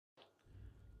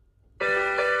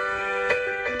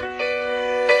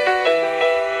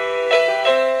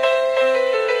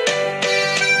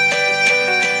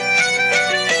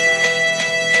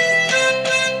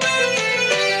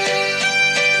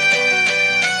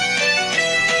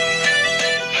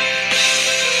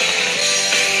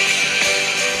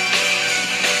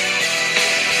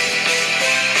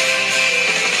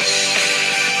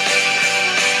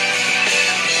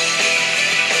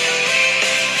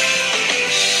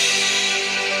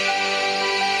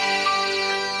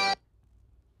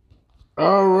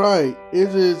right.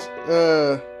 It is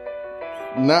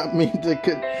not me to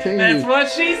continue. That's what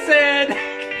she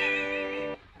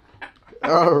said.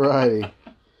 All righty.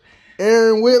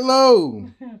 Aaron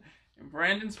Whitlow.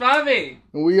 Brandon Spivey.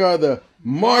 And we are the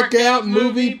Mark Out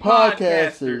Movie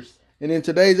Podcasters. And in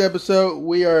today's episode,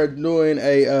 we are doing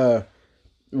a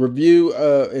review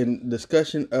and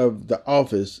discussion of The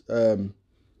Office.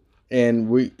 And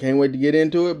we can't wait to get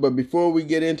into it. But before we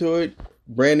get into it,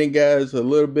 Brandon got us a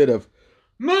little bit of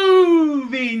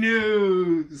movie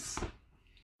news.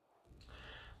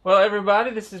 Well,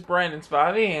 everybody, this is Brandon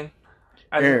Spivey, and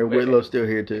Aaron Whitlow's still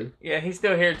here too. Yeah, he's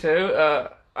still here too.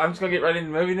 I'm just gonna get right into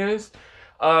movie news.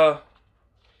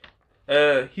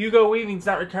 Hugo Weaving's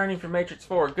not returning for Matrix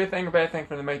 4. Good thing or bad thing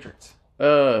for the Matrix?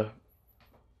 Bad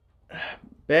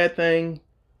thing.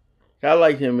 I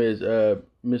like him as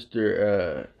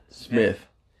Mr. Smith.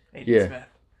 Agent Smith.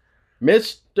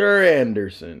 Mr.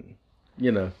 Anderson.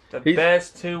 You know, the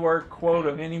best two-word quote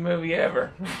of any movie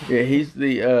ever. Yeah, he's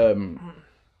the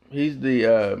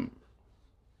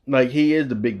like he is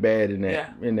the big bad in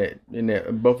that. Yeah. in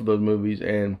that both of those movies,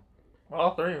 and well,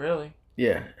 all three really.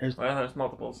 Yeah. There's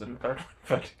multiples in the third one,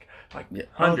 but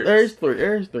hundreds.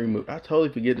 There's three movies. I totally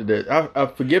forget I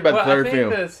forget about the third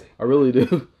film. I really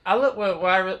do. I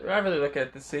really look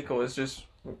at the sequel as just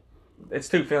it's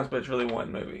two films, but it's really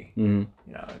one movie. Mm-hmm.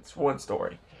 You know, it's one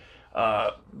story.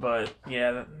 But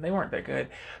yeah, they weren't that good.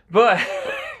 But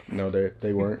no,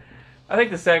 they weren't. I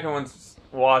think the second one's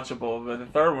watchable, but the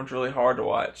third one's really hard to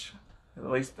watch. At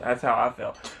least that's how I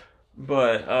felt.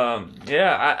 But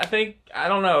yeah, I think I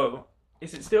don't know.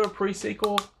 Is it still a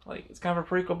pre-sequel? Like it's kind of a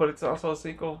prequel, but it's also a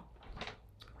sequel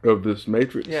of this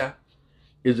Matrix. Yeah.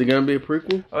 Is it gonna be a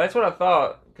prequel? Oh, that's what I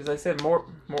thought because they said what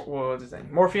was his name?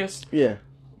 Morpheus. Yeah.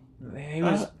 It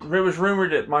was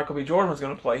rumored that Michael B. Jordan was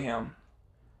going to play him.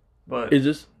 But is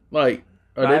this like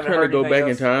are they trying to go back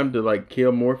in time to like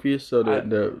kill Morpheus so that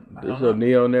so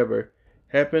Neo never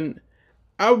happened?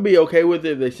 I would be okay with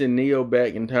it if they send Neo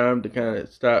back in time to kind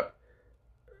of stop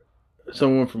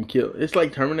someone from killing. It's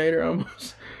like Terminator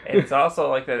almost. And it's also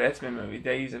like that X-Men movie,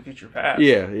 Days of Future Past.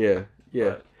 Yeah.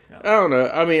 But, I don't know.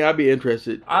 I mean, I'd be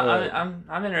interested. I'm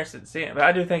interested in seeing it, but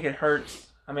I do think it hurts.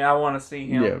 I mean, I want to see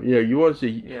him. Yeah. You want to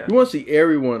see. Yeah. You want to see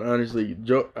everyone. Honestly,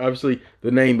 obviously,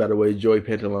 the name by the way is Joey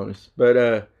Pantalones.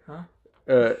 But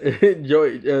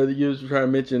Joey, you was trying to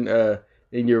mention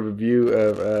in your review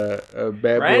of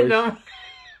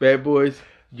Bad Boys.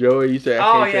 Joey, you said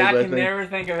I can never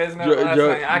think of his name.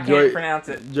 I can't pronounce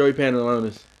it. Joey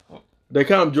Pantalones. They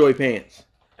call him Joey Pants.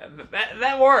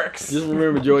 That works. Just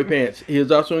remember Joey Pants. He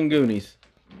was also in Goonies.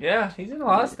 Yeah, he's in a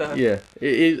lot of stuff. Yeah,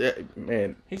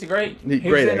 man. He's great. He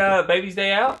was in Baby's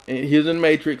Day Out. And he was in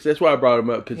Matrix. That's why I brought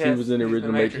him up because he was in the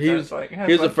original Matrix. He was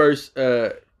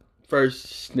the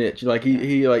first snitch. Like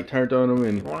he like turned on him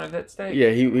and he wanted that steak. Yeah,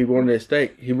 he wanted that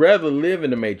steak. He'd rather live in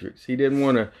the Matrix. He didn't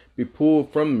want to be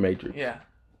pulled from the Matrix. Yeah.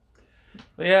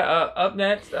 But yeah, up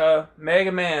next,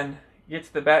 Mega Man gets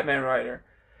the Batman writer.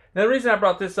 Now the reason I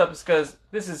brought this up is because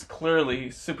this is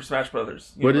clearly Super Smash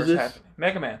Brothers. What is this? Happening.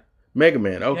 Mega Man. Mega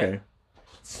Man, okay. Yeah.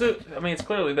 So, I mean, it's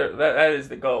clearly that is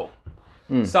the goal.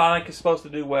 Sonic is supposed to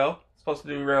do well. It's supposed to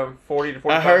do around 40 to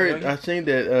 45 million. I seen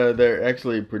that they're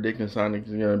actually predicting Sonic is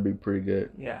going to be pretty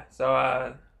good. Yeah.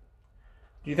 So,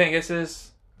 do you think this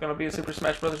is going to be a Super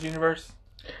Smash Brothers universe?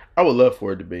 I would love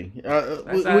for it to be.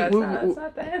 That's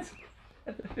not the answer.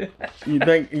 You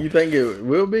think it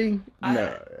will be?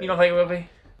 No. You don't think it will be?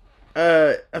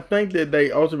 I think that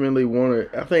they ultimately want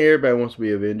to. I think everybody wants to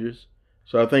be Avengers.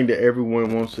 So I think that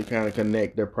everyone wants to kind of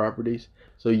connect their properties.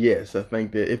 So yes, I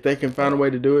think that if they can find a way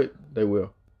to do it, they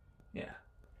will. Yeah.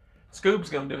 Scoob's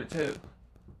going to do it too.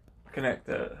 Connect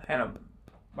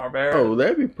Hanna-Barbera. Oh,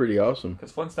 that'd be pretty awesome.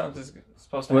 Because Flintstones is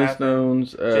supposed to happen.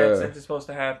 Jetsons is supposed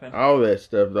to happen. All that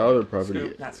stuff, the other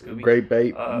property. Not Scooby. Great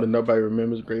Bait, but nobody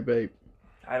remembers Great Bait.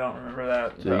 I don't remember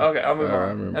that. So, okay, I'll move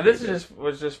on. Now this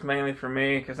was just mainly for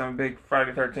me because I'm a big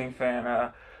Friday the 13th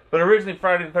fan. But originally,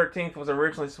 Friday the 13th was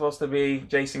originally supposed to be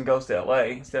Jason Goes to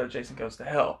L.A. instead of Jason Goes to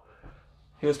Hell.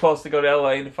 He was supposed to go to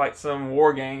L.A. to fight some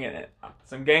war gang in it,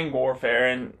 some gang warfare,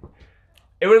 and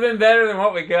it would have been better than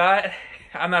what we got.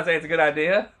 I'm not saying it's a good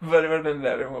idea, but it would have been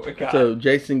better than what we got. So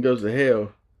Jason Goes to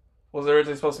Hell was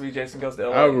originally supposed to be Jason Goes to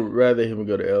L.A. I would rather him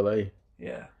go to L.A.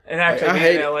 Yeah, and actually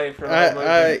be in L.A. for a movie.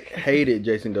 I hated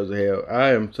Jason Goes to Hell.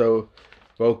 I am so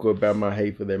vocal about my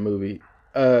hate for that movie.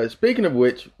 Speaking of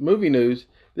which, movie news.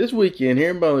 This weekend here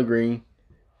in Bowling Green,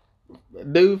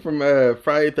 dude from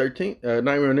Friday 13th,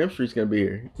 Nightmare on Elm Street is going to be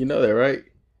here. You know that, right?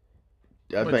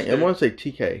 I want to say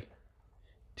TK.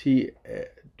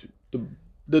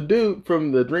 The dude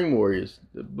from the Dream Warriors,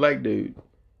 the black dude.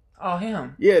 Oh,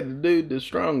 him. Yeah, the dude, the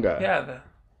strong guy. Yeah,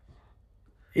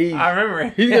 I remember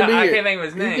him. He's gonna be here. I can't think of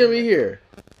his name. He's gonna be here.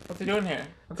 What's he doing here?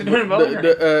 What's he doing in Bowling Green?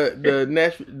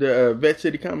 The Vet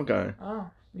City Comic Con. Oh,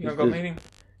 you gonna go meet him?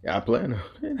 Yeah, I plan on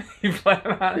it. You plan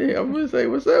on it? Yeah, I'm gonna say,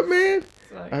 what's up, man?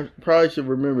 Like, I probably should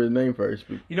remember his name first.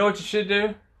 But... You know what you should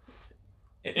do?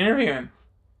 Interview him.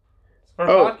 It's for a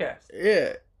podcast.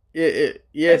 Yeah.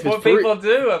 That's what people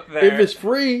do up there. If it's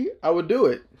free, I would do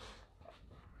it.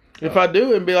 If I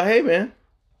do it and be like, hey, man,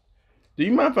 do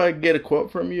you mind if I get a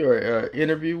quote from you or an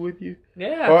interview with you?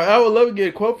 Yeah. Or I would love to get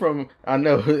a quote from him. I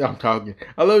know I'm talking.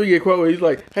 I love to get a quote where he's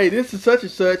like, hey, this is such and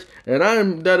such, and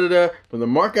I'm da-da-da from the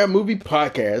Mark Out Movie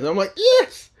Podcast. I'm like,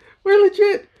 yes, we're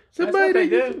legit. Somebody. That's what they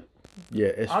do. Yeah,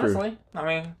 it's Honestly, true. I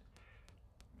mean,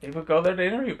 people go there to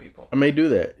interview people. I may do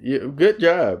that. Yeah, good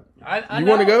job. I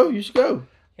want to go? You should go.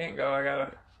 Can't go. I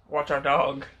gotta watch our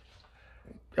dog.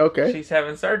 Okay. She's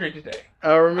having surgery today.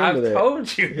 I remember that. I've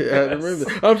told you. Yeah, I remember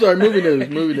that. I'm sorry. Movie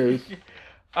news.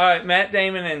 All right. Matt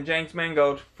Damon and James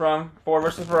Mangold from Ford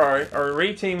vs. Ferrari are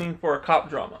re-teaming for a cop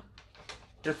drama.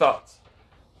 Your thoughts?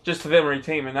 Just to them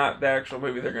re-teaming, not the actual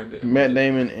movie they're going to do. Matt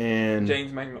Damon and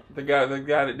James Mangold, the guy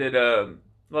that did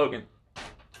Logan,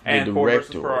 and Ford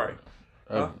vs. Ferrari.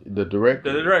 The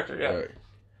director. The director.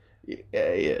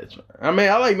 Yeah. Yeah. I mean,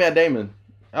 I like Matt Damon.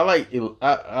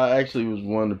 I actually was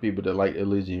one of the people that liked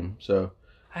Elysium, so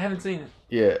I haven't seen it.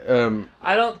 Yeah.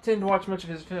 I don't tend to watch much of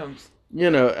his films. You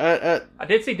know, I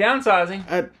did see Downsizing.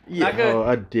 Not good. Oh,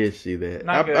 I did see that.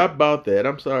 Not good. I bought that.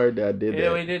 I'm sorry that I did that.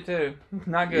 Yeah, we did too.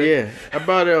 Not good. Yeah, I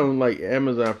bought it on like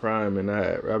Amazon Prime, and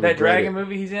I that dragon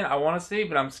movie he's in, I want to see,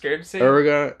 but I'm scared to see.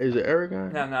 Aragon? Is it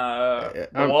Aragon? No.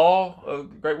 The Wall,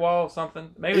 Great Wall, something.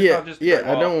 Maybe it's not just Great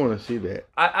Wall. I don't want to see that.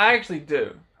 I actually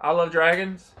do. I love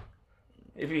dragons.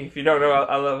 If you don't know,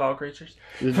 I love all creatures.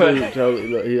 He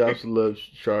also loves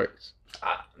sharks.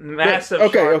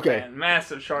 Massive shark fan.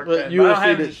 Massive shark fan. You will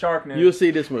see this shark news. You'll see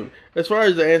this movie. As far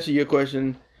as to answer your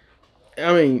question,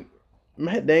 I mean,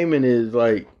 Matt Damon is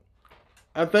like,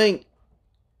 I think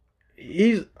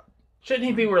shouldn't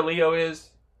he be where Leo is?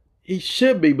 He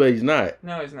should be, but he's not.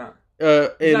 No, he's not.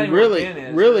 And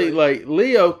really, like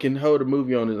Leo can hold a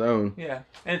movie on his own. Yeah,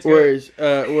 and it's whereas,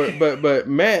 but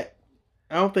Matt,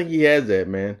 I don't think he has that,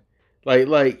 man. I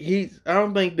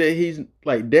don't think that he's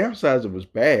like Downsizing was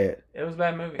bad. It was a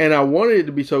bad movie, and I wanted it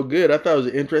to be so good. I thought it was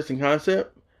an interesting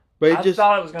concept, but I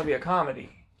thought it was going to be a comedy,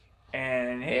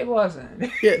 and it wasn't.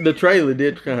 Yeah, the trailer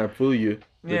did kind of fool you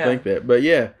to think that, but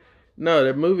yeah, no,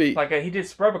 that movie. Like he did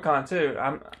Suburbicon too.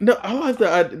 I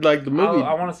like the movie.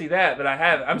 I want to see that, but I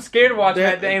haven't. I'm scared to watch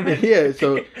Matt Damon. Yeah,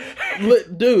 so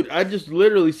dude, I just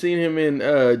literally seen him in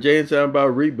Jay and Silent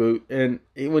Bob Reboot, and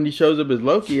when he shows up as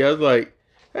Loki, I was like,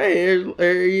 hey,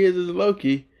 there he is as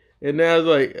Loki. And then I was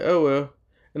like, oh, well.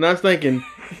 And I was thinking,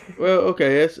 well,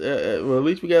 okay, that's, well, at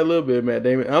least we got a little bit of Matt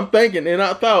Damon. I'm thinking, and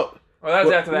I thought. Well, that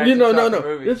was after that. No.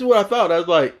 Movie. This is what I thought. I was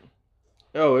like,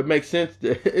 oh, it makes sense.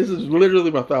 This is literally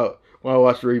my thought when I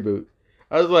watched Reboot.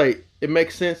 I was like, it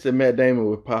makes sense that Matt Damon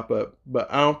would pop up, but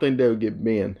I don't think they would get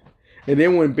Ben. And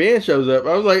then when Ben shows up,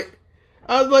 I was like,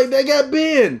 they got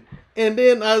Ben. And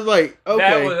then I was like,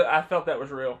 okay. I felt that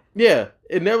was real. Yeah,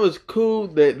 and that was cool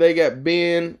that they got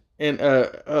Ben, and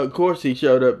of course he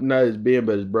showed up not as Ben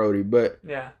but as Brody. But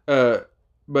yeah,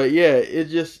 it's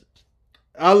just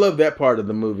I love that part of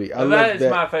the movie. That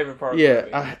is my favorite part.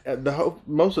 Yeah, of the movie.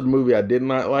 Most of the movie I did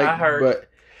not like. I heard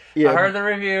the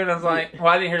review and I was like, well,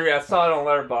 I didn't hear it. I saw it on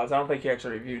Letterboxd. I don't think you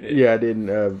actually reviewed it. Yeah, I didn't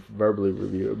verbally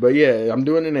review it, but yeah, I'm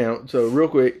doing it now. So real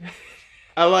quick.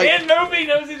 Ben Movie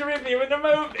knows he's reviewing the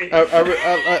movie.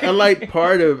 I like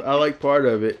part of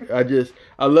it.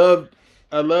 I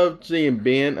love seeing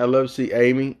Ben. I love seeing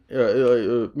Amy.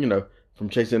 From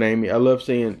Chasing Amy. I love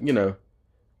seeing seeing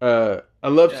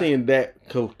that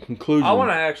conclusion. I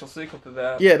want an actual sequel to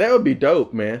that. Yeah, that would be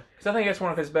dope, man. Because I think that's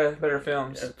one of his better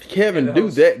films. Kevin, do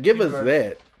that. Give us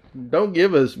that. Don't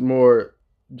give us more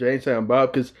Jay and Silent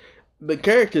Bob, because the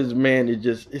characters, man,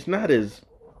 it's not as.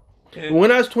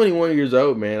 When I was 21 years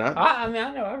old, man, I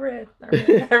know. I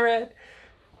read.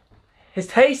 His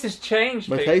taste has changed.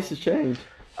 My taste has changed.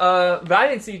 But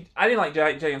I didn't like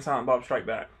Jay and Silent Bob Strike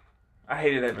Back. I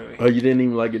hated that movie. Oh, you didn't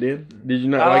even like it then? Did you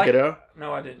not like it at all?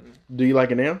 No, I didn't. Do you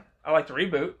like it now? I like the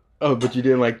reboot. Oh, but you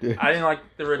didn't like I didn't like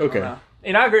the original. Okay. No.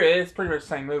 And I agree. It's pretty much the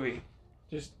same movie,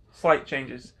 just slight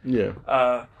changes. Yeah.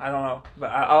 I don't know, but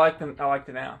I like them. I liked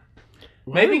it now.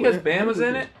 Maybe because Ben was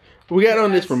in it. We got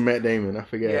on this from Matt Damon. I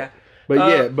forget. Yeah.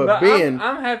 But Ben.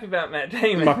 I'm happy about Matt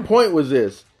Damon. My point was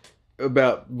this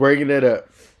about bringing that up.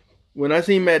 When I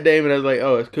seen Matt Damon, I was like,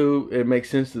 oh, it's cool. It makes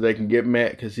sense that they can get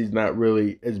Matt because he's not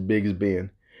really as big as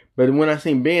Ben. But when I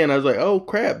seen Ben, I was like, oh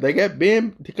crap, they got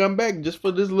Ben to come back just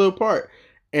for this little part,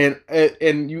 and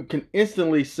you can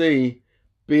instantly see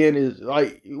Ben is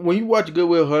like when you watch Good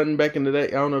Will Hunting back in the day.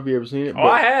 I don't know if you ever seen it.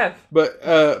 I have. But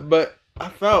I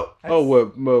thought,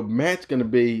 well, Matt's gonna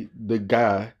be the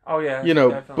guy. Oh yeah,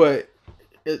 definitely. But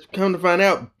it's come to find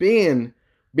out, Ben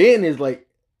is like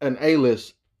an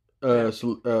A-list.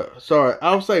 Sorry,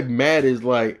 I'll say Matt is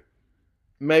like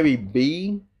maybe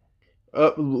B.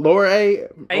 Lower A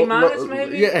minus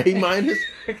maybe. Yeah, A minus.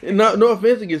 No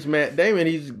offense against Matt Damon,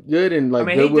 he's good in like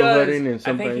Good Will Hunting and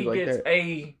some things like that. I think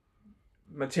he gets A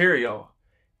material.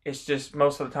 It's just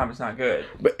most of the time it's not good.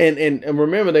 But and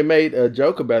remember they made a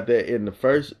joke about that in the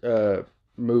first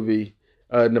movie,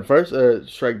 in the first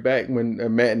Strike Back when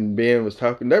Matt and Ben was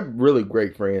talking. They're really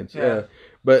great friends. Yeah.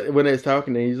 But when they was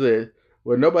talking, he said,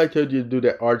 "Well, nobody told you to do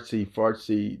that artsy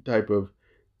fartsy type of."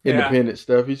 Independent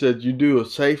stuff. He said you do a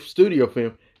safe studio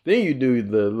film, then you do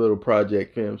the little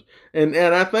project films, and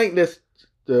I think that's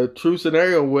the true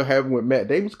scenario we're having with Matt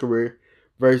Damon's career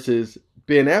versus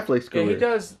Ben Affleck's career. Yeah, he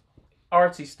does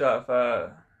artsy stuff.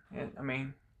 And, I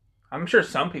mean, I'm sure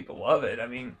some people love it. I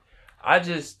mean, I'm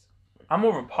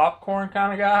more of a popcorn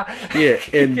kind of guy. Yeah,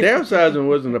 and Downsizing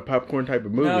wasn't a popcorn type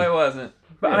of movie. No, it wasn't.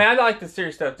 But yeah. I mean, I like the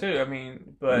serious stuff too. I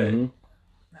mean, but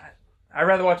I'd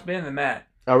rather watch Ben than Matt.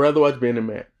 I'd rather watch Ben than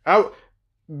Matt.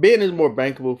 Ben is more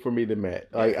bankable for me than Matt.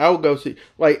 Like I would go see.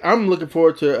 Like I'm looking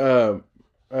forward to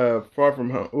Far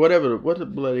From Home. What's the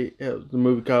bloody hell the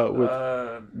movie called with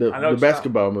the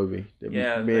basketball movie?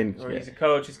 Ben, where he's a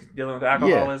coach. He's dealing with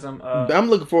alcoholism. Yeah.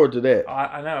 I'm looking forward to that.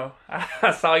 I know.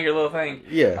 I saw your little thing.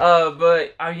 Yeah.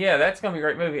 But that's gonna be a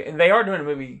great movie. And they are doing a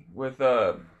movie with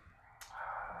why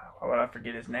would I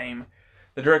forget his name?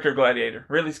 The director of Gladiator,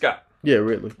 Ridley Scott. Yeah,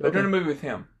 Ridley. They're doing a movie with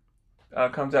him.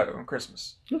 Comes out on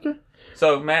Christmas. Okay.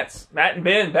 So Matt and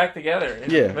Ben back together.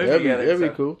 That'd be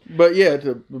cool. But yeah,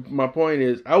 my point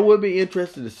is, I would be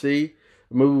interested to see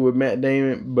a movie with Matt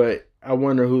Damon, but I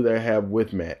wonder who they have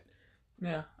with Matt.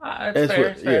 Yeah, that's fair.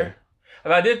 It's fair.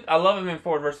 Yeah. I love him in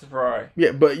Ford versus Ferrari.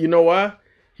 Yeah, but you know why?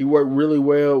 He worked really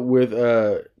well with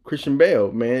Christian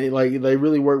Bale. Man, like they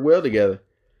really worked well together.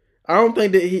 I don't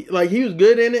think that he was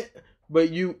good in it,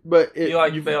 but you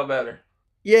like Bale better.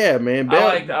 Yeah, man. Bale,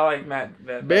 I like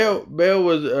Matt. Bale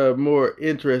was a more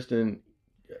interesting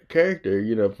character,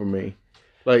 for me.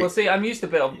 Like, well, see, I'm used to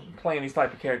Bale playing these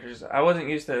type of characters. I wasn't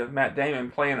used to Matt Damon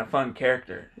playing a fun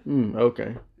character.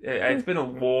 Okay. It's been a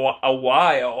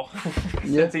while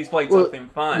since he's played something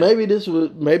fun. Maybe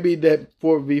that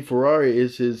Ford v Ferrari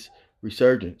is his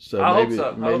resurgence. So I hope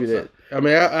so. I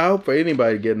mean, I hope for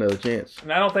anybody to get another chance.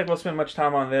 And I don't think we'll spend much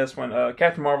time on this when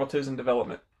Captain Marvel 2 is in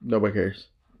development. Nobody cares.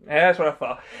 Yeah, that's what I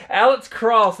thought. Alex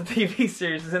Cross, the TV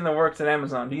series, is in the works at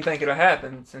Amazon. Do you think it'll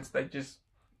happen since they just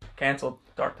canceled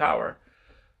Dark Tower?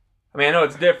 I mean, I know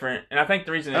it's different, and I think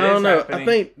the reason it is happening... I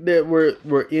think that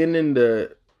we're ending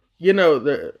the...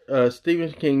 the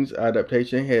Stephen King's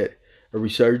adaptation had a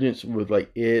resurgence with like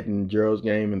Ed and Gerald's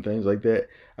Game and things like that.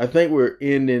 I think we're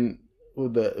ending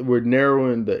we're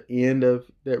narrowing the end of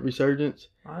that resurgence.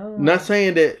 Not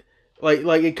saying that like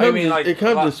it comes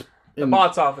to the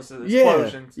box offices,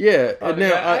 explosions. Yeah. And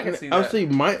now I can see that. I'll see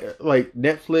like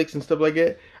Netflix and stuff like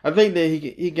that. I think that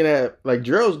he can have like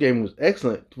Gerald's Game was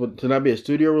excellent to not be a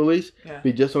studio release,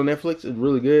 be just on Netflix. It's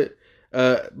really good.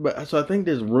 But so I think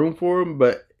there's room for him.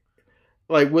 But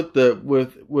like with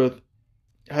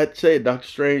I'd say Doctor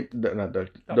Strange, not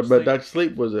Doctor, but Doctor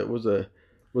Sleep was a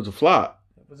flop.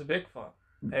 It was a big flop.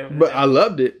 But I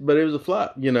loved it, but it was a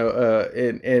flop. And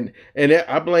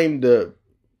I blame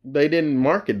they didn't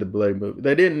market the bloody movie.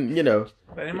 They didn't, They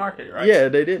didn't market it, right? Yeah,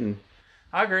 they didn't.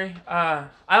 I agree. I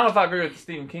don't know if I agree with the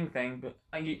Stephen King thing, but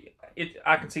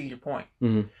I can see your point.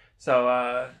 Mm-hmm. So,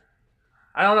 I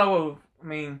don't know. I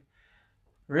mean,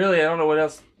 really, I don't know what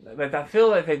else. But I feel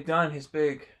like they've done his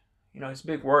big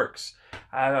works.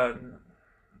 I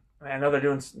know they're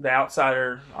doing The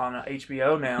Outsider on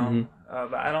HBO now,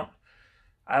 but I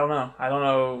don't know. I don't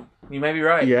know. You may be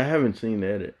right. Yeah, I haven't seen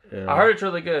that. I heard it's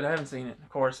really good. I haven't seen it. Of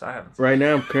course, I haven't seen it. Right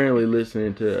now, I'm currently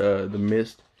listening to The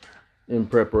Mist in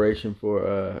preparation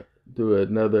for do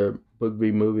another Book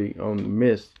V movie on The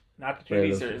Mist. Not the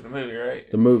TV series, the movie,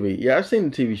 right? The movie. Yeah, I've seen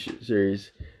the TV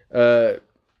series. I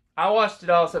watched it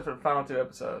all except for the final 2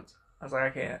 episodes. I was like, I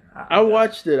can't. I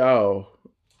watched it all,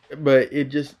 but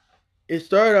it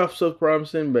started off so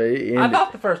promising, but it ended, I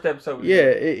thought the first episode was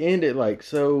good. It ended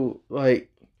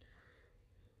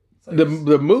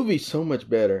the movie's so much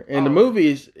better, and the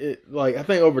movie's I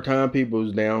think over time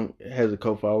people's has a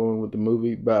co-following with the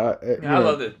movie, but I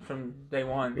loved it from day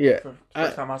one. Yeah,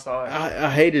 first time I saw it. I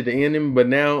hated the ending, but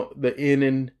now the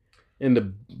ending In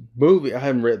the movie, I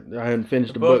haven't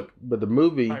finished the book, but the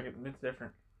movie, it's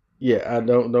different. Yeah, I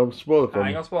don't spoil it for me. I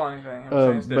ain't gonna spoil anything. I'm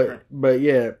saying it's different. But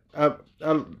yeah,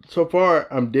 so far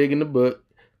I'm digging the book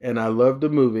and I love the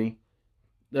movie.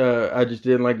 I just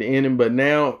didn't like the ending, but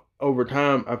now over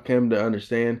time I've come to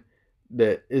understand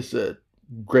that it's a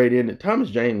great ending.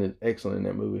 Thomas Jane is excellent in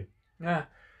that movie. Yeah,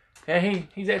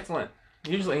 he's excellent.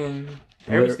 Usually in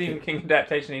every Stephen King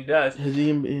adaptation he does. Has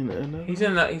he been in? He's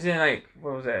in like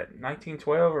what was that?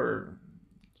 1912 or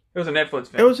it was a Netflix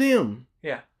film. It was him.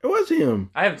 Yeah. It was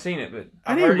him. I haven't seen it, but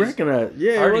I didn't recognize.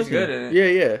 Yeah, I heard he's good in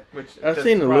it. Yeah. I've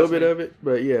seen a little bit of it,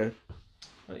 but yeah.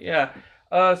 Yeah.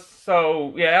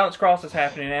 So yeah, Alex Cross is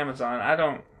happening in Amazon.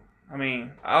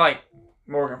 I like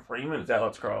Morgan Freeman as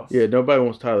Alex Cross. Yeah, nobody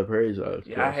wants Tyler Perry's Alex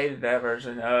Cross. Yeah, I hated that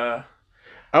version.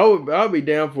 I'll be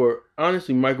down for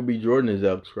honestly Michael B. Jordan as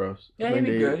Alex Cross. Yeah,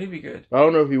 he'd be good. I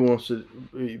don't know if he wants to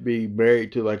be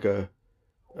married to like a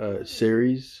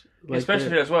series. Like especially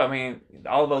if it does well. I mean,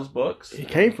 all those books. He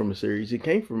came from a series. He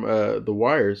came from The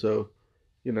Wire, so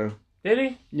you know. Did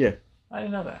he? Yeah. I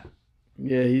didn't know that.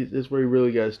 Yeah, that's where he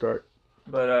really got to start.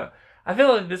 But I feel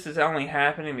like this is only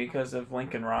happening because of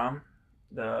Lincoln Rhyme,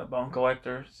 the Bone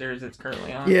Collector series that's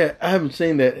currently on. Yeah, I haven't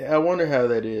seen that. I wonder how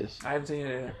that is. I haven't seen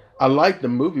it either. I like the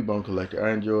movie Bone Collector.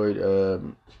 I enjoyed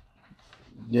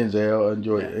Denzel. I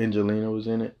enjoyed Angelina was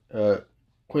in it.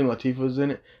 Queen Latifah was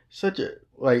in it. It's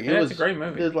a great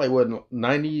movie. It was like what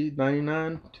 90,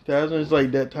 99, 2000. It's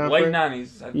like that time. Late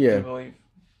 90s, I believe.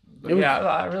 But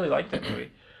I really like that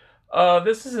movie.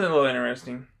 This is a little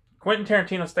interesting. Quentin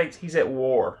Tarantino states he's at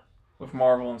war with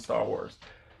Marvel and Star Wars.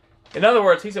 In other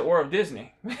words, he's at war with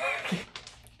Disney.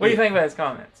 What do you think about his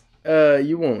comments?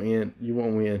 You won't win. You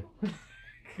won't win.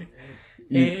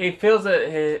 He feels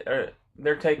that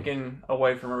they're taking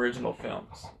away from original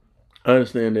films. I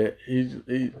understand that. He's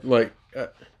like.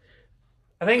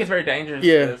 I think it's very dangerous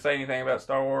to say anything about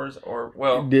Star Wars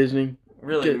or Disney.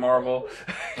 Really Marvel.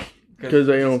 Because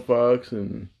they own Fox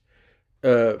and.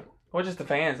 Just the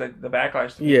fans, the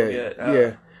backlash that people get.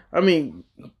 Yeah. I mean,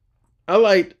 I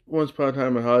liked Once Upon a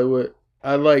Time in Hollywood.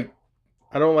 I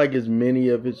don't like as many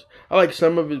of his. I like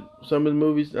some of his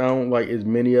movies. I don't like as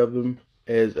many of them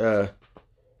as I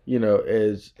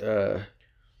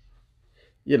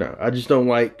just don't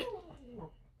like.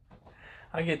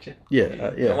 I get you.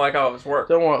 Yeah, Don't like all his work.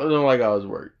 Don't like all his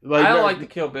work. I don't like the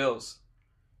Kill Bills,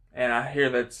 and I hear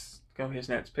that's gonna be his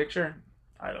next picture.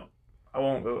 I don't. I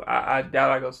won't go. I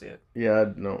doubt I go see it. Yeah,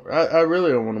 no. I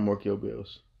really don't want no more Kill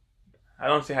Bills. I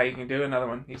don't see how you can do another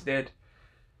one. He's dead.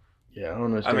 Yeah, I don't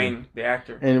understand. I mean, the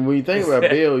actor. And when you think about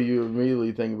Bill, you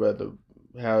immediately think about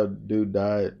how dude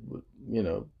died.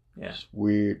 Just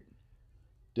weird.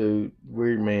 Dude,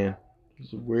 weird man.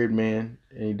 He's a weird man,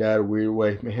 and he died a weird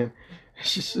way, man.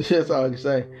 That's all I can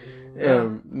say. Yeah.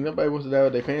 Nobody wants to die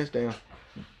with their pants down.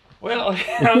 Well, on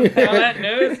that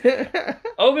news,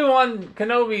 Obi-Wan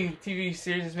Kenobi TV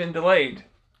series has been delayed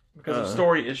because of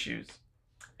story issues.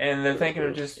 And they're thinking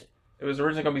it was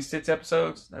originally going to be 6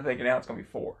 episodes. They're thinking now it's going to be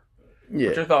 4. Yeah.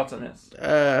 What's your thoughts on this?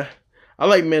 I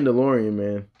like Mandalorian,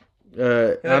 man.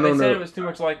 They said it was too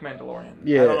much like Mandalorian.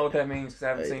 Yeah. I don't know what that means because I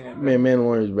haven't seen it. Man,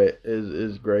 Mandalorian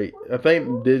is great. I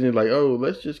think Disney's like,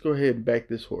 let's just go ahead and back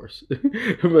this horse. But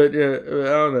I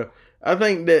don't know. I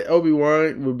think that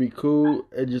Obi-Wan would be cool.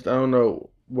 I don't know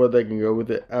where they can go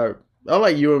with it. I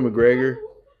like Ewan McGregor,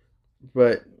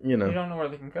 but you don't know where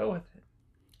they can go with it.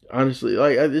 Honestly,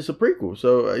 it's a prequel,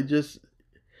 so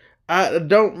I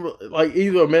don't like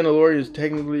either. Mandalorian is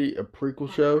technically a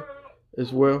prequel show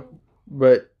as well,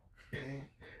 but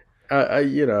I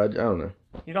don't know.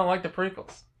 You don't like the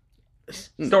prequels,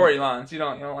 storylines. You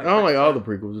don't like. I don't like all the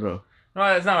prequels, no. No,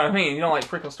 that's not what I mean. You don't like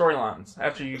prequel storylines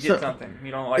after you get something.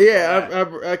 You don't like. Yeah,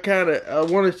 I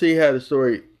want to see how the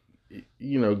story,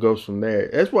 goes from there.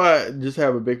 That's why I just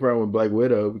have a big problem with Black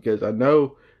Widow, because I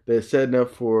know they're setting up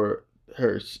for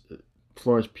her,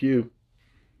 Florence Pugh.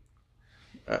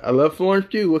 I love Florence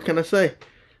Pugh. What can I say?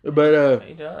 But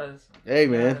he does. Hey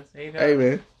man. Hey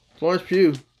man. Florence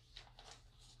Pugh.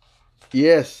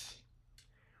 Yes.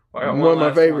 Well, one of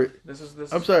my favorite.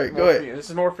 This I'm sorry. Go ahead. This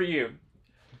is more for you.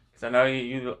 I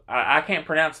know I can't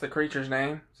pronounce the creature's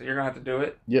name, so you're gonna have to do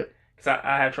it. Yep. Because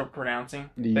I have trouble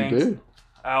pronouncing things. You do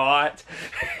a lot.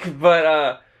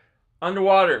 But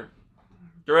underwater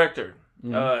director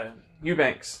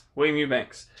Eubanks, William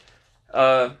Eubanks.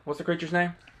 What's the creature's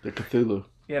name? The Cthulhu.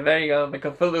 Yeah, there you go. The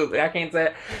Cthulhu. I can't say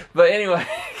it, but anyway.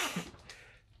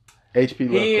 H.P.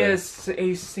 Lovecraft.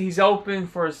 He's open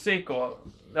for a sequel.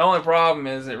 The only problem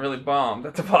is it really bombed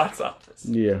at the box office.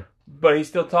 Yeah. But he's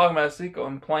still talking about a sequel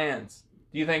and plans.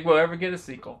 Do you think we'll ever get a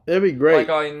sequel? That'd be great.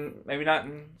 Like maybe not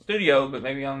in studio, but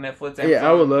maybe on Netflix. Amazon. Yeah,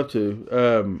 I would love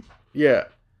to.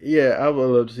 Yeah, I would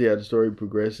love to see how the story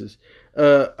progresses.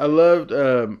 I love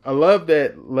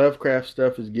that Lovecraft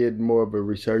stuff is getting more of a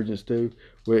resurgence too,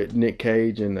 with Nick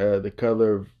Cage and The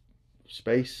Color of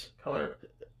Space. Color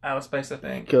Out of Space, I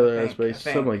think. Color Out of Space,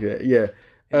 something like that. Yeah.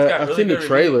 I've really seen the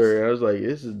trailer, reviews. And I was like,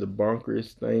 "This is the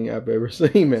bonkerest thing I've ever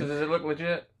seen, man." So does it look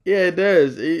legit? Yeah, it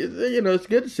does. It's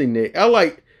good to see Nick. I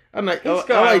like Nick Cage.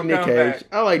 I like Nick Cage.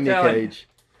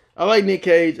 I like Nick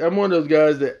Cage. I'm one of those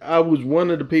guys that I was one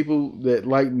of the people that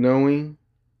liked Knowing.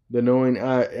 The Knowing,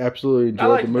 I absolutely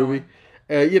enjoyed the movie.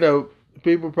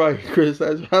 People probably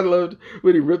criticize. I loved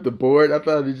when he ripped the board. I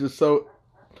thought it was just so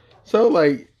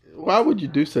like, why would you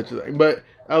do such a thing? But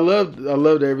I loved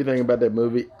everything about that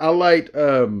movie. I liked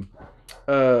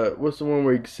what's the one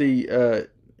where you can see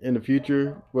in the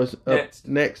future? What's up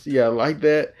next? Yeah, I like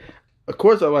that. Of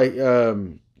course, I like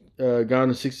Gone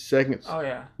in 60 Seconds. Oh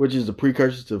yeah, which is the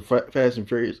precursor to Fast and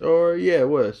Furious. Or it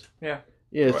was. Yeah.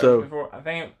 Yeah. So before, I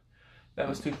think that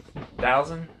was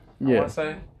 2000. I want to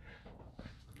say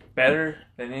better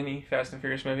than any Fast and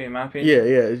Furious movie in my opinion. Yeah.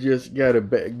 It's just got a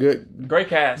great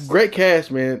cast. Great cast,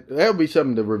 man. That would be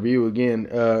something to review again.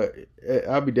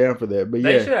 I'll be down for that. But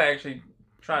they should actually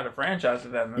try to franchise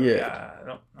with that movie. Yeah. I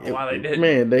don't know why they didn't.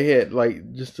 Man, they had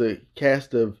like just a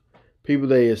cast of people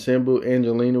they assembled.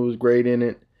 Angelina was great in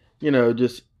it.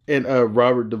 And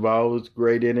Robert Duvall was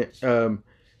great in it.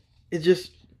 It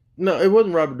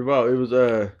wasn't Robert Duvall. It was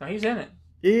No, he's in it.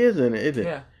 He is in it, isn't it?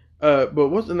 Yeah. But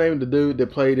what's the name of the dude that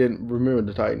played in Remember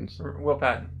the Titans? Will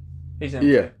Patton. He's in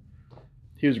it. Yeah.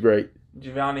 He was great.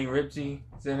 Giovanni Ribisi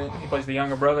is in it. He plays the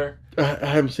younger brother. I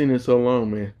haven't seen it so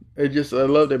long, man. I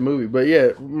love that movie. But yeah,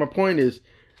 my point is,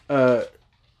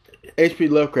 H.P.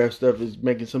 Lovecraft stuff is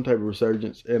making some type of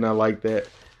resurgence, and I like that.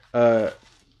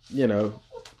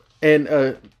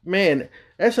 And man,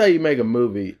 that's how you make a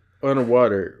movie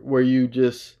underwater where you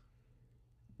don't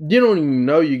even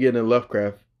know you're getting a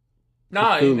Lovecraft.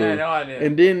 No, you had no idea.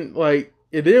 And then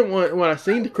when I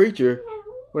seen the creature,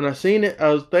 when I seen it, I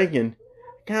was thinking,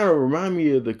 it kind of remind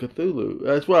me of the Cthulhu.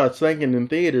 That's what I was thinking in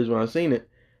theaters when I seen it.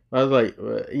 I was like,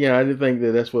 I didn't think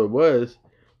that's what it was,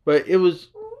 but it was,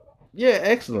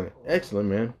 excellent,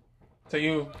 man.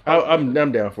 So I'm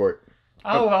down for it.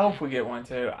 I hope we get one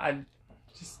too. I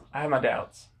have my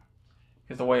doubts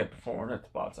because the way it performed at the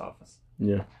box office.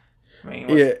 Yeah. I mean,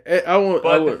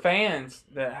 the fans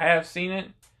that have seen it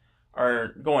are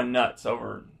going nuts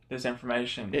over this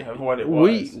information of what it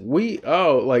was. We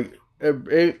all, like,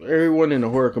 everyone in the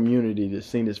horror community that's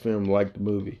seen this film liked the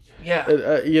movie. Yeah.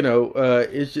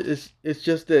 It's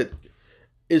just that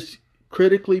it's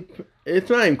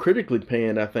not even critically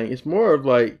panned, I think. It's more of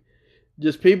like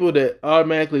just people that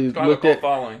automatically looked at.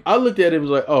 Following. I looked at it and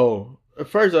was like, oh. At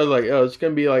first I was like, oh, it's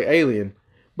gonna be like Alien,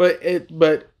 but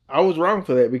I was wrong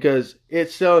for that because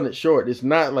it's selling it short. It's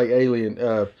not like Alien.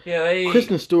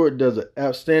 Kristen Stewart does an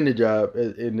outstanding job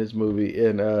in this movie,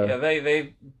 and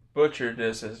they butchered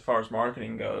this as far as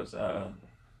marketing goes,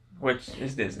 which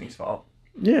is Disney's fault.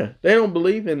 Yeah, they don't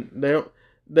believe in the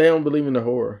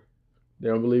horror. They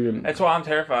don't believe in. That's why I'm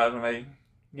terrified when they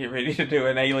get ready to do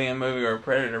an Alien movie or a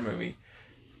Predator movie.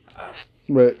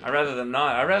 But I'd rather them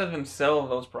not. I'd rather them sell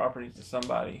those properties to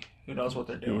somebody who knows what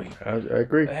they're doing. I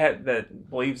agree. That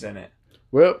believes in it.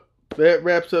 Well, that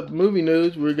wraps up the movie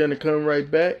news. We're going to come right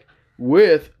back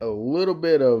with a little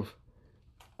bit of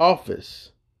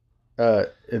Office. And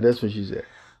that's what she said.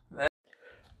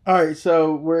 All right,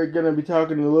 so we're going to be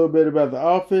talking a little bit about The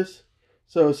Office.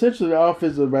 So essentially, The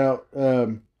Office is about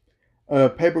a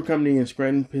paper company in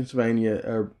Scranton,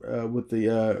 Pennsylvania, with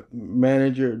the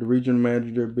regional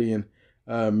manager being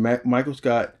Michael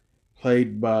Scott,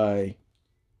 played by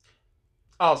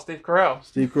Steve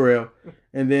Carell.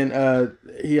 And then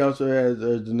he also has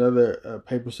another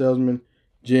paper salesman,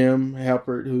 Jim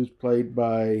Halpert, who's played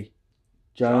by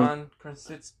John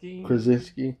Krasinski.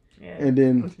 Yeah. And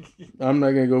then I'm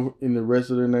not gonna go in the rest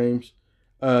of their names.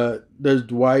 There's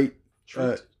Dwight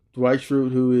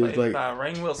Schrute, who is played by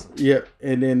Rainn Wilson. Yep.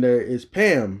 And then there is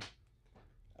Pam.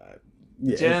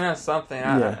 Jenna something.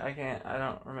 I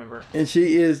don't remember. And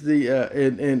she is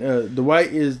the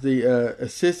Dwight is the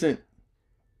assistant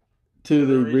to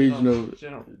the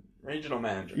regional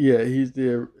manager. Yeah, he's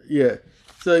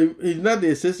So he's not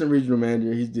the assistant regional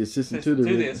manager. He's the assistant to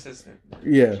the assistant.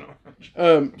 Yeah.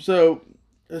 So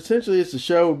essentially, it's a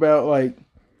show about like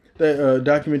the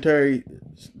documentary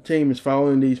team is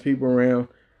following these people around,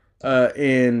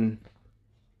 and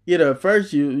at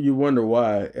first you wonder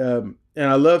why. And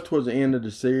I love towards the end of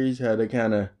the series how they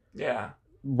kind of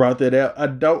brought that out.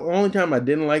 The only time I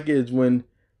didn't like it is when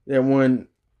that one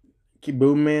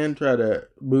Boom Man tried to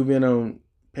move in on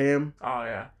Pam. Oh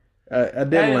yeah. I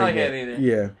didn't like that either.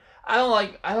 Yeah. I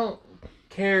don't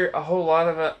care a whole lot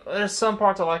of it. There's some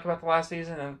parts I like about the last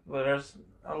season, but there's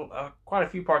quite a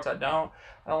few parts I don't.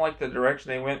 I don't like the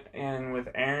direction they went in with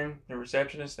Aaron, the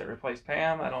receptionist that replaced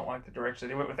Pam. I don't like the direction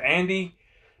they went with Andy,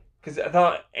 because I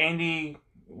thought Andy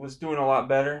was doing a lot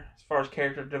better as far as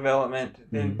character development.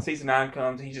 Then season 9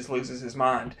 comes, he just loses his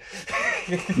mind.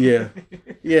 Yeah.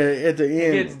 At the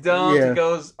end, he gets dumped. Yeah. He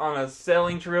goes on a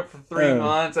selling trip for 3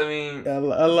 months. I mean, I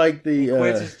like the he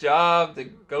quits his job to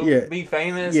go be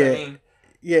famous. Yeah. I mean,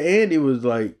 Andy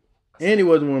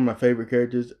wasn't one of my favorite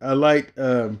characters. I liked,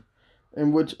 and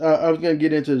which I was gonna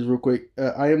get into this real quick.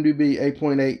 IMDb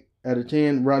 8.8 out of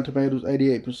 10. Rotten Tomatoes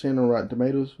 88% on Rotten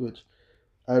Tomatoes, which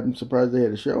I'm surprised they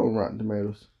had a show on Rotten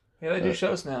Tomatoes. Yeah, they do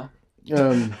shows now.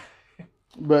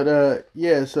 But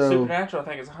so Supernatural, I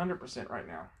think, is 100% right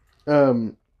now.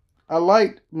 I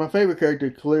liked my favorite character.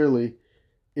 Clearly,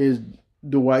 is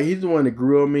Dwight. He's the one that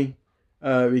grew on me,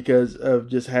 because of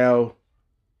just how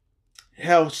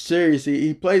serious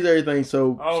he plays everything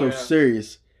so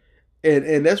serious,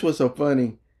 and that's what's so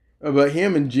funny about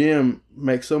him and Jim.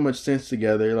 Make so much sense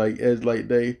together.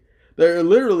 They're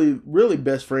literally really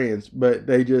best friends, but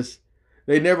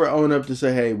they never own up to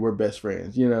say, hey, we're best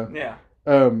friends, you know? Yeah.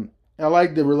 I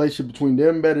like the relationship between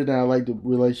them better than I like the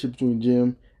relationship between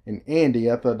Jim and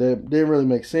Andy. I thought that didn't really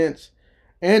make sense.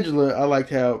 Angela, I liked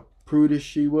how prudish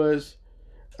she was.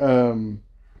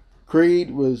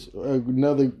 Creed was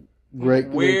another great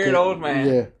weird old man.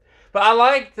 Yeah. But I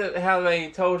liked how they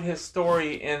told his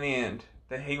story in the end,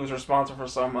 that he was responsible for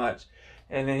so much,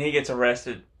 and then he gets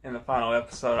arrested in the final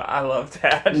episode. I loved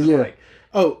that.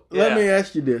 Let me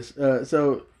ask you this.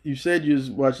 So you said you was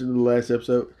watching the last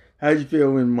episode. How did you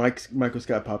feel when Michael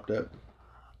Scott popped up?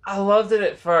 I loved it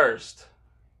at first,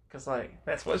 because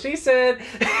that's what she said.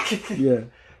 Yeah.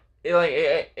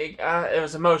 It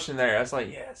was emotion there. I was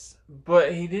like, yes,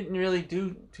 but he didn't really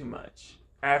do too much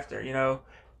after. You know,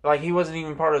 he wasn't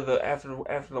even part of the after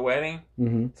the wedding.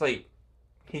 Mm-hmm. It's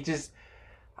he just.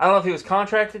 I don't know if he was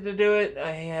contracted to do it.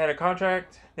 He had a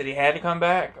contract that he had to come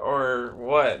back, or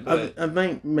what. But I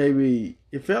think maybe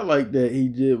it felt like that he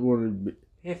did want to be.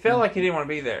 It felt like he didn't want to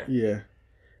be there. Yeah.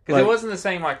 Because it wasn't the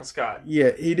same Michael Scott.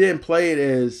 Yeah, he didn't play it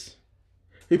as...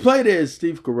 He played it as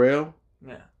Steve Carell.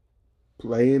 Yeah.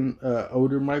 Playing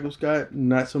older Michael Scott.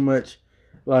 Not so much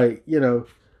maybe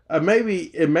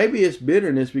it's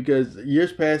bitterness because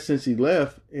years passed since he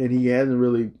left and he hasn't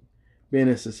really been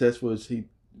as successful as he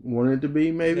wanted to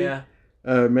be, maybe. Yeah.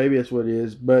 Maybe that's what it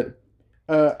is. But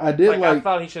I did I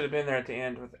thought he should have been there at the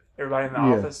end with everybody in the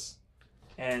office,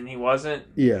 and he wasn't.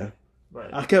 Yeah.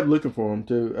 But I kept looking for him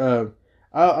too.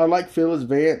 I like Phyllis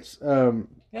Vance.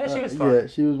 Yeah, she was fun. Yeah,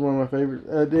 she was one of my favorites.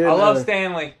 I love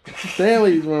Stanley.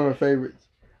 Stanley is one of my favorites.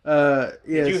 Yes.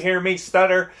 Did you hear me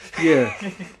stutter? Yeah.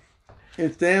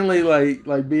 And Stanley,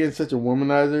 like being such a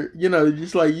womanizer,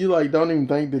 just you don't even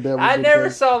think that was. I never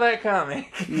saw that coming.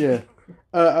 Yeah.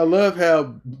 I love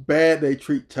how bad they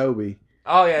treat Toby.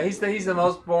 Oh yeah, he's the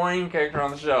most boring character on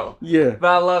the show. Yeah, but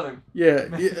I love him. Yeah,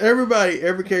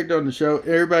 every character on the show,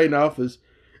 everybody in the office,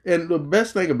 and the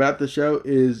best thing about the show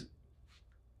is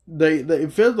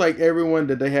it feels like everyone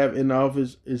that they have in the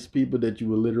office is people that you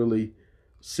will literally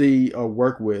see or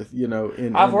work with.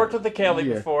 I've worked with the Kelly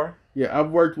before. Yeah,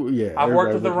 I've worked with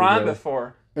the Ryan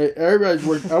before. Everybody's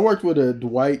worked. I worked with a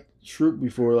Dwight Schrute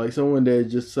before, someone that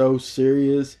is just so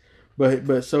serious.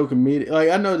 But so comedic.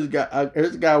 I know this guy.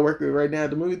 There's a guy I work with right now at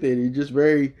the movie theater. He's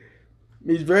very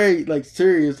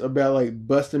serious about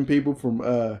busting people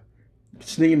from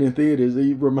sneaking in theaters.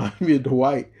 He reminds me of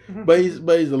Dwight, but he's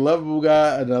a lovable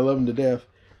guy and I love him to death.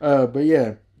 But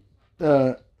yeah,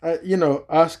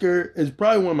 Oscar is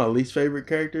probably one of my least favorite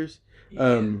characters.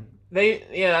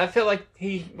 I feel like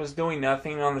he was doing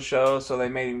nothing on the show, so they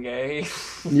made him gay.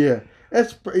 Yeah.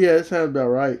 That sounds about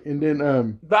right. And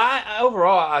then, but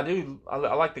overall, I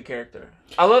like the character.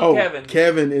 I love Kevin.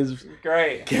 Kevin is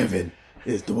great. Kevin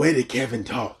is the way that Kevin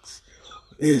talks.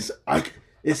 It's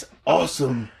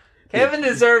awesome. Kevin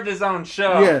deserved his own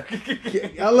show. Yeah,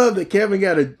 I love that Kevin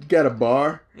got a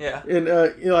bar. Yeah, and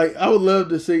I would love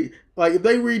to see if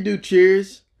they redo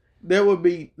Cheers. That would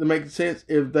be to make sense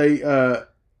if they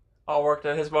all worked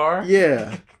at his bar.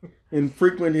 Yeah, and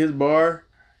frequent his bar,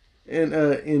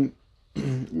 and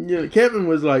Kevin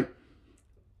was I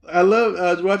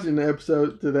was watching the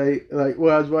episode today, I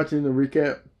was watching the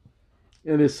recap,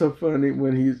 and it's so funny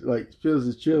when he's spills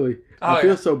his chili. I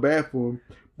feel so bad for him.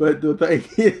 But the thing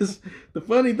is, the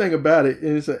funny thing about it,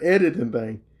 and it's an editing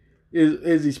thing,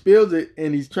 is he spills it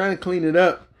and he's trying to clean it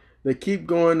up, they keep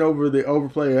going over the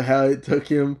overplay of how it took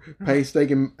him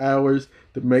painstaking hours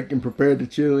to make and prepare the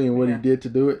chili and what he did to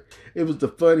do it. It was the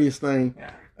funniest thing.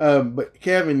 Yeah. But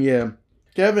Kevin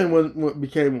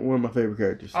became one of my favorite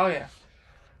characters. Oh yeah.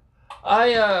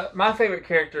 My favorite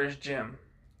character is Jim.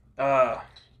 I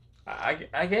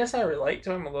guess I relate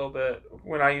to him a little bit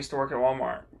when I used to work at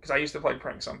Walmart because I used to play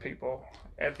pranks on people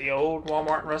at the old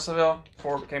Walmart in Russellville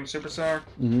before it became a Supercenter.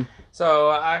 Mm-hmm.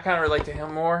 So I kind of relate to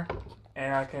him more,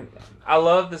 and I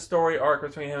love the story arc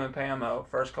between him and Pamo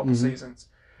first couple seasons.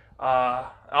 I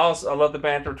love the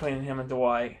banter between him and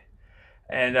Dwight,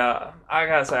 and I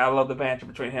gotta say I love the banter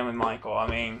between him and Michael. I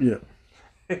mean,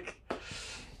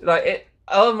 I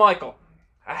love Michael.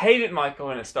 I hated Michael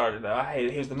when it started, though. I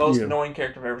hated. He was the most annoying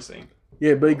character I've ever seen.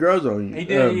 Yeah, but he grows on you. He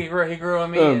did. He grew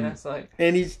on me, and that's like.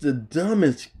 And he's the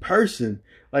dumbest person.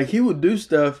 Like he would do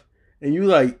stuff, and you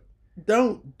like,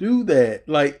 don't do that.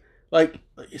 Like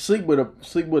sleep with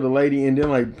a lady, and then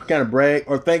like kind of brag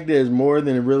or think there's more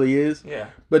than it really is. Yeah.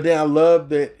 But then I love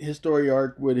that his story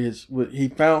arc with he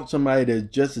found somebody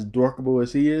that's just as dorkable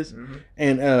as he is,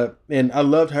 and I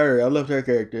loved her. I loved her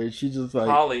character. She's just like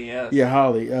Holly. Yes. Yeah,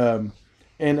 Holly.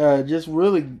 And just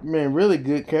really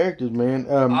good characters, man.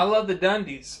 I love the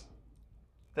Dundies.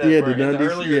 The Dundies, in the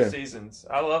earlier seasons.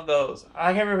 I love those.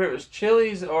 I can't remember if it was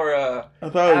Chili's or I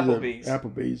thought Applebee's. It was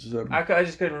Applebee's or something. I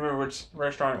just couldn't remember which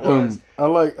restaurant it was. I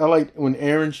like when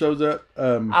Erin shows up.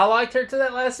 I liked her to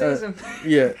that last season.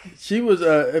 Yeah, she was.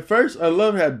 At first, I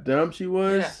loved how dumb she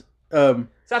was. Yeah.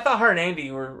 So I thought her and Andy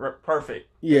were perfect.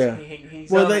 Yeah, he's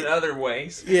dumb in other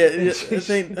ways. Yeah, I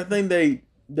think they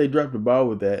dropped the ball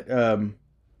with that.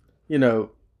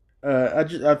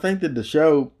 I think that the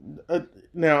show.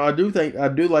 Now I do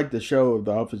like the show of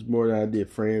The Office more than I did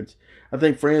Friends. I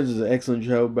think Friends is an excellent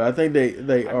show, but I think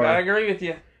they are. I agree with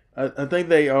you. I think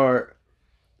they are.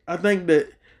 I think that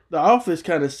The Office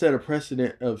kind of set a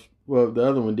precedent of. Well, the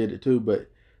other one did it too, but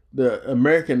the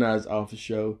Americanized Office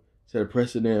show set a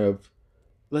precedent of.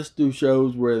 Let's do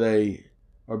shows where they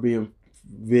are being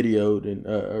videoed and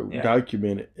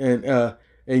documented,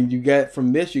 and you got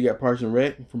from this you got Parks and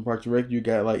Rec. From Parks and Rec, you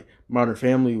got like Modern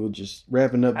Family, which is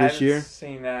wrapping up this year.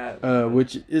 Seen that,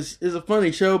 which is a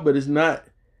funny show, but it's not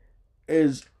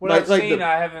as what I've seen.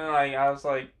 I haven't I was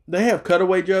like they have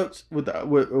cutaway jokes with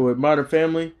Modern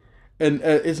Family, and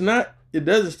it's not. It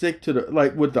doesn't stick to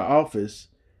the with The Office.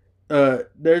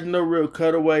 There's no real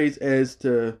cutaways as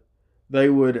to they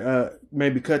would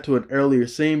maybe cut to an earlier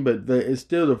scene, but it's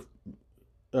still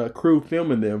the crew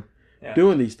filming them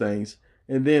doing these things.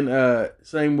 And then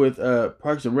same with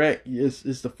Parks and Rec,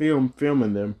 it's the film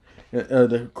filming them,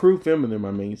 the crew filming them.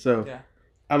 I mean, so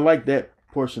I like that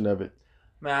portion of it.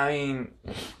 I mean,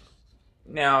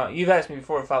 now you've asked me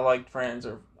before if I liked Friends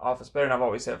or Office better, and I've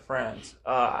always said Friends.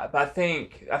 But I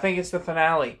think it's the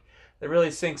finale that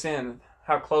really sinks in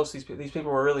how close these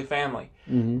people were really family,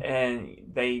 and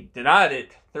they denied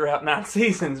it throughout 9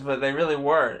 seasons, but they really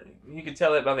were. You could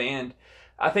tell it by the end.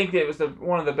 I think it was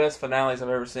one of the best finales I've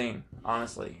ever seen,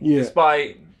 honestly. Yeah.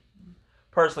 Despite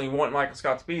personally wanting Michael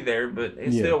Scott to be there, but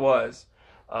it still was.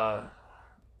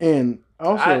 And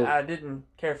also, I didn't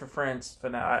care for Friends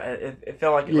finale. It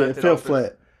felt like it fell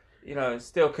flat. It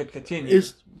still could continue.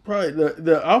 It's probably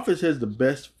the Office has the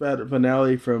best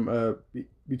finale from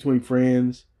between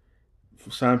Friends,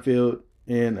 Seinfeld,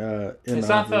 and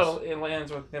Seinfeld it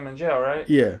ends with them in jail, right?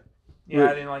 Yeah. Yeah,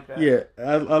 I didn't like that. Yeah,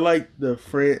 I like the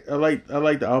I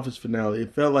like the Office finale.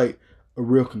 It felt like a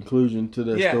real conclusion to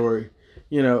the story.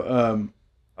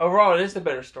 Overall, it is the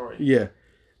better story. Yeah,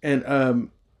 and I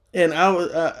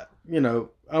was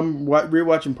I'm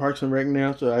rewatching Parks and Rec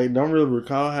now, so I don't really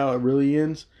recall how it really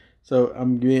ends. So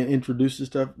I'm being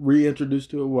reintroduced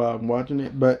to it while I'm watching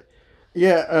it. But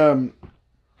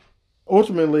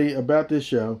ultimately about this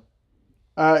show,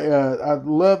 I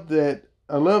love that.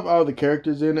 I love all the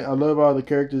characters in it. I love all the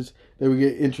characters that we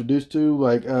get introduced to.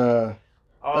 I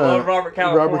love Robert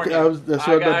California.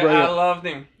 I loved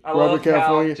him. I love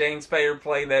how James Spader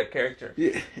played that character.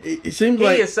 Yeah, it seems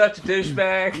like he is such a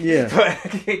douchebag. Yeah, but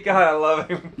God, I love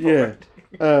him.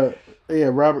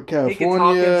 Robert California. He can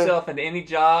talk himself into any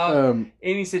job,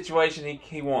 any situation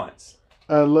he wants.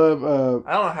 I love.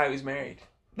 I don't know how he was married.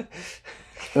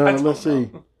 Let's see.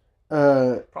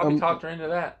 Probably talked her into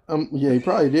that. Yeah, he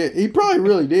probably did. He probably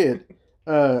really did.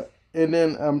 And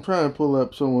then I'm trying to pull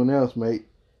up someone else, mate.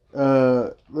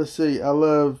 Let's see. I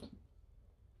love.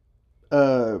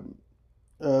 So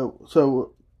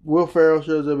Will Ferrell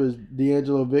shows up as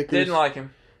D'Angelo Vickers. Didn't like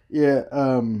him. Yeah.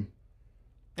 And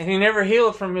he never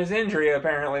healed from his injury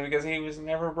apparently because he was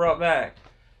never brought back.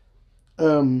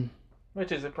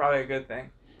 Which is probably a good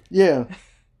thing. Yeah.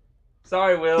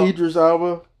 Sorry, Will. Idris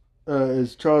Elba.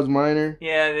 is Charles Minor.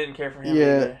 Yeah, I didn't care for him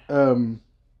either.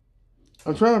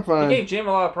 I'm trying to find... He gave Jim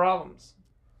a lot of problems.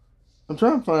 I'm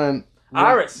trying to find...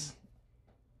 Iris.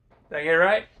 Did I get it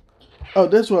right? Oh,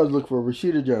 that's what I was looking for.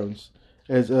 Rashida Jones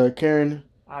as Karen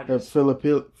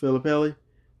Filippelli.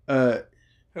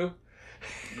 Who?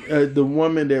 The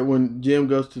woman that when Jim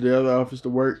goes to the other office to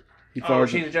work, he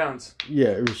follows. Rashida Jones.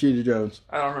 Yeah, Rashida Jones.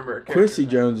 I don't remember her Quincy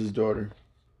Jones' daughter.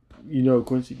 You know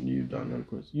Quincy? You don't know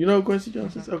Quincy? You know who Quincy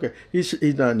Jones is? Okay, he's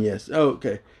done. Yes. Oh,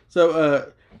 okay.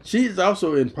 So she's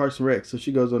also in Parks and Rec. So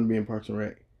she goes on to be in Parks and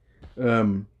Rec.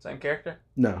 Same character?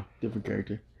 No, different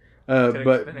character. Could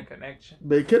have been a connection.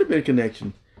 But it could have been a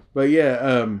connection. But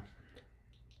yeah,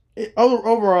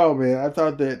 overall, man, I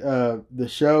thought that the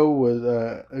show was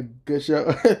a good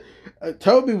show.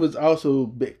 Toby was also a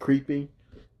bit creepy.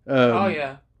 Oh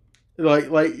yeah.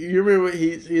 Like you remember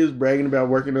he was bragging about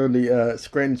working on the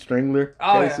Scranton Strangler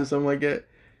case or something like that.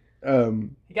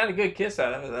 He got a good kiss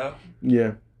out of it though.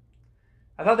 Yeah.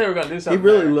 I thought they were gonna do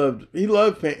something. He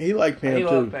liked Pam too. He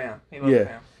loved Pam.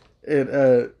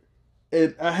 Pam.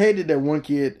 And I hated that one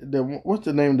kid. What's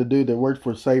the name of the dude that worked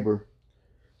for Saber?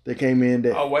 That came in.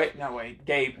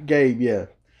 Gabe. Gabe, yeah.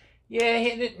 Yeah,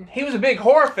 he was a big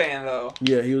horror fan though.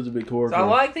 Yeah, he was a big horror fan. I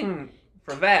liked him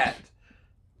for that,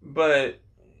 but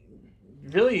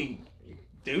really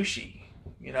douchey,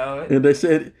 you know. And they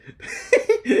said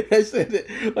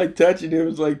that, like touching him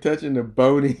was like touching a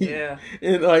bony. Yeah.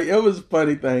 And like it was a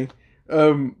funny thing.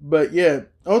 But yeah,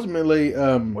 ultimately.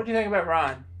 What do you think about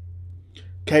Ryan?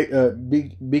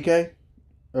 BK?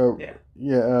 Yeah.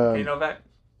 Yeah. Novak?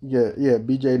 Yeah,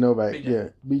 BJ Novak. Yeah,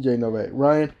 BJ Novak.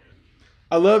 Ryan,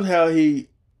 I loved how I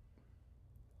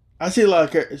see a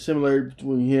lot of similarity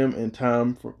between him and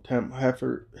Tom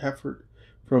Hafford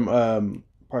from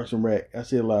Parks and Rec. I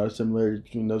see a lot of similarity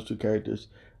between those two characters.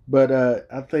 But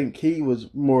I think he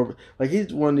was more like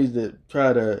he's one of these that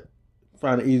try to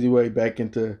find an easy way back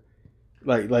into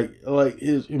like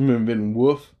his been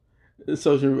Wolf, a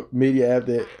social media app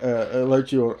that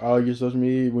alerts you on all your social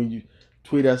media when you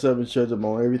tweet out something, shows up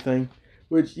on everything.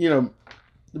 Which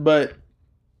but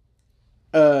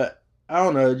I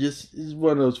don't know, just he's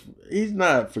one of those. He's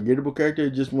not a forgettable character.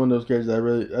 Just one of those characters I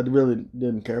really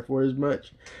didn't care for as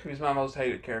much. He's my most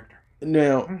hated character.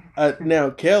 Now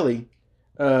Kelly.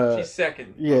 She's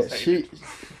second. Yeah, she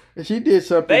did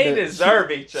something. They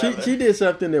deserve each other. She did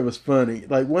something that was funny.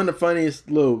 Like one of the funniest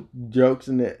little jokes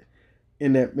in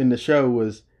the show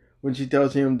was when she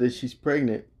tells him that she's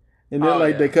pregnant, and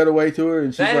then they cut away to her,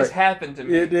 and she's that has happened to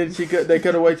me. Yeah, then they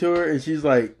cut away to her, and she's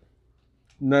like,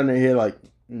 none in her head, like,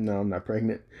 no, I'm not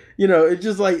pregnant. It's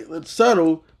just like it's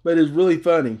subtle, but it's really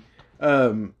funny.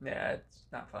 Yeah, it's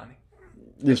not funny.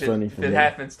 It's funny for me. If it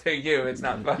happens to you, it's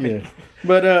not funny. Yeah.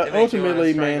 But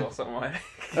ultimately, man.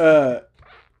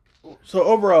 So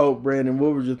overall, Brandon,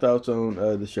 what were your thoughts on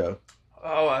the show?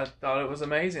 Oh, I thought it was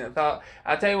amazing.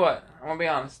 I tell you what, I'm gonna be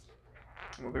honest.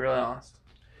 I'm gonna be really honest.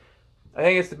 I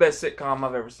think it's the best sitcom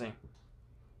I've ever seen.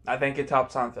 I think it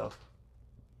tops Seinfeld.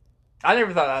 I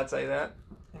never thought I'd say that.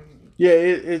 Yeah,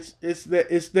 it's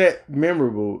that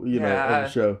memorable, of the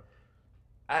show.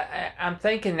 I'm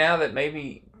thinking now that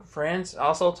maybe Friends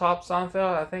also tops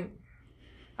Seinfeld. I think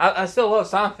I still love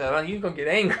Seinfeld. You're gonna get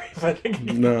angry if I think.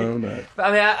 No, I'm not.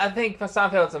 I mean, I think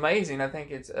Seinfeld's amazing. I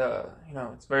think it's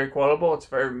it's very quotable. It's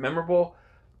very memorable.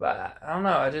 But I don't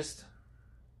know.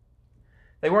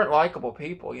 They weren't likable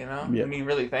people. When you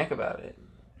really think about it.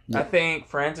 Yeah. I think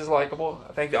Friends is likable.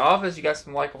 I think The Office, you got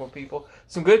some likable people,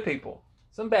 some good people,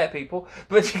 some bad people,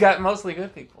 but you got mostly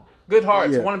good people, good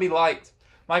hearts, want to be liked.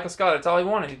 Michael Scott, that's all he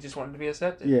wanted. He just wanted to be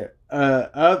accepted. Yeah,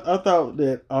 I thought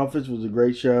that Office was a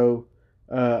great show.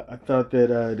 I thought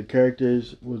that the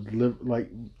characters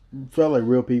felt like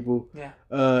real people. Yeah.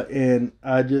 And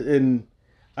I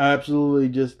absolutely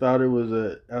just thought it was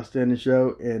an outstanding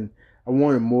show, and I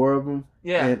wanted more of them.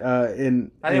 Yeah.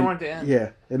 And I didn't want it to end. Yeah,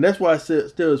 and that's why it's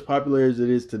still as popular as it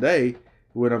is today. It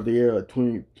went off the air in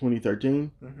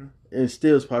 2013. Mm-hmm. And it's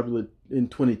still as popular in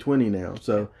 2020 now.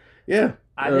 So yeah.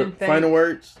 I didn't think. Final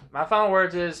words. My final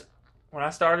words is, when I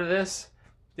started this,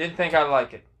 didn't think I'd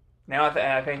like it. Now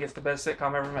I think it's the best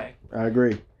sitcom ever made. I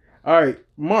agree. All right,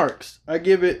 marks. I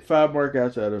give it 5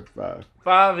 markouts out of 5.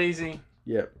 5 easy.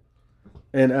 Yep.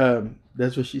 And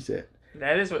that's what she said.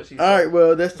 That is what she said. All right,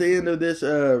 well, that's the end of this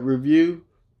review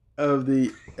of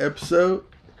the episode.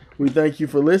 We thank you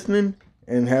for listening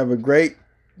and have a great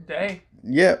day.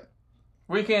 Yep.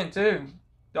 Weekend too.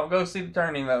 Don't go see The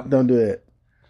Turning though. Don't do that.